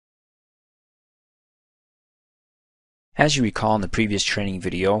As you recall in the previous training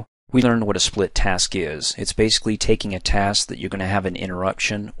video, we learned what a split task is. It's basically taking a task that you're going to have an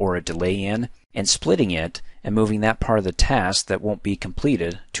interruption or a delay in and splitting it and moving that part of the task that won't be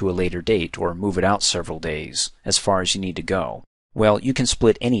completed to a later date or move it out several days as far as you need to go. Well, you can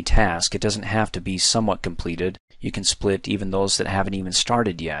split any task. It doesn't have to be somewhat completed. You can split even those that haven't even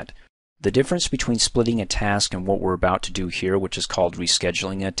started yet. The difference between splitting a task and what we're about to do here, which is called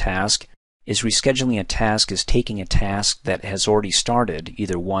rescheduling a task, is rescheduling a task is taking a task that has already started,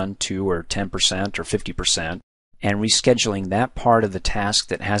 either 1, 2, or 10% or 50%, and rescheduling that part of the task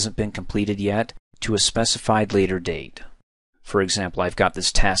that hasn't been completed yet to a specified later date. For example, I've got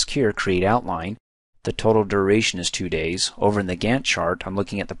this task here, create outline. The total duration is 2 days. Over in the Gantt chart, I'm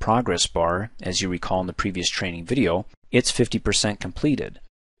looking at the progress bar. As you recall in the previous training video, it's 50% completed.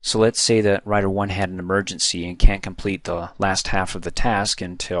 So let's say that Writer 1 had an emergency and can't complete the last half of the task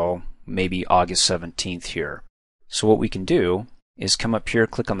until maybe August 17th here. So what we can do is come up here,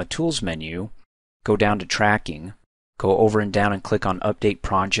 click on the Tools menu, go down to Tracking, go over and down and click on Update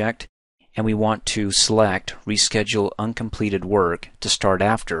Project, and we want to select Reschedule Uncompleted Work to start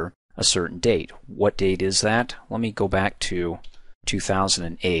after a certain date. What date is that? Let me go back to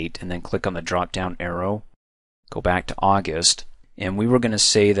 2008 and then click on the drop down arrow, go back to August, and we were going to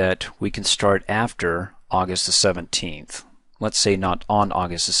say that we can start after August the 17th. Let's say not on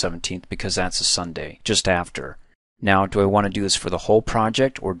August the 17th because that's a Sunday, just after. Now, do I want to do this for the whole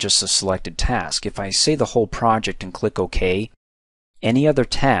project or just a selected task? If I say the whole project and click OK, any other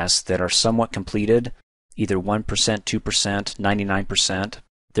tasks that are somewhat completed, either 1%, 2%, 99%,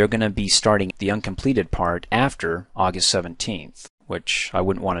 they're going to be starting the uncompleted part after August 17th, which I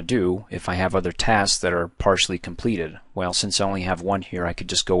wouldn't want to do if I have other tasks that are partially completed. Well, since I only have one here, I could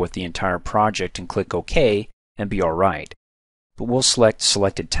just go with the entire project and click OK and be all right. But we'll select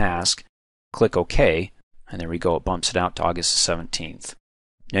Selected Task, click OK, and there we go, it bumps it out to August the 17th.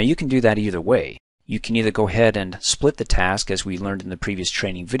 Now you can do that either way. You can either go ahead and split the task as we learned in the previous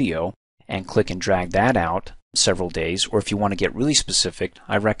training video and click and drag that out several days, or if you want to get really specific,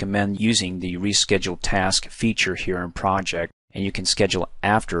 I recommend using the Reschedule Task feature here in Project, and you can schedule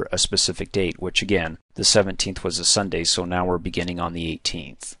after a specific date, which again, the 17th was a Sunday, so now we're beginning on the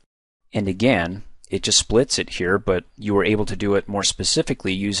 18th. And again, it just splits it here, but you were able to do it more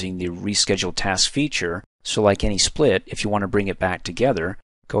specifically using the Reschedule Task feature. So like any split, if you want to bring it back together,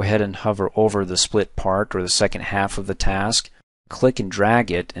 go ahead and hover over the split part or the second half of the task, click and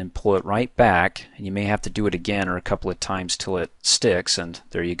drag it and pull it right back, and you may have to do it again or a couple of times till it sticks, and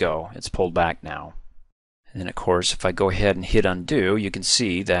there you go, it's pulled back now. And then of course, if I go ahead and hit undo, you can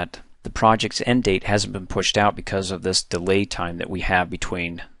see that the project's end date hasn't been pushed out because of this delay time that we have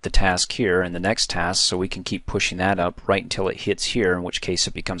between the task here and the next task, so we can keep pushing that up right until it hits here, in which case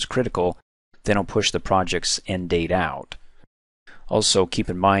it becomes critical. Then I'll push the project's end date out. Also keep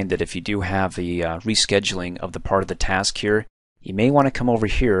in mind that if you do have the rescheduling of the part of the task here, you may want to come over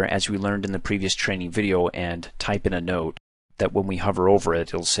here, as we learned in the previous training video, and type in a note that when we hover over it,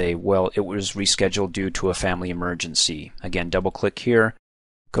 it'll say, well, it was rescheduled due to a family emergency. Again, double click here,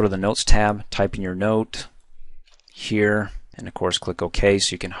 go to the Notes tab, type in your note here, and of course click OK,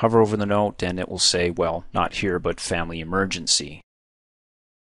 so you can hover over the note and it will say, well, not here, but family emergency.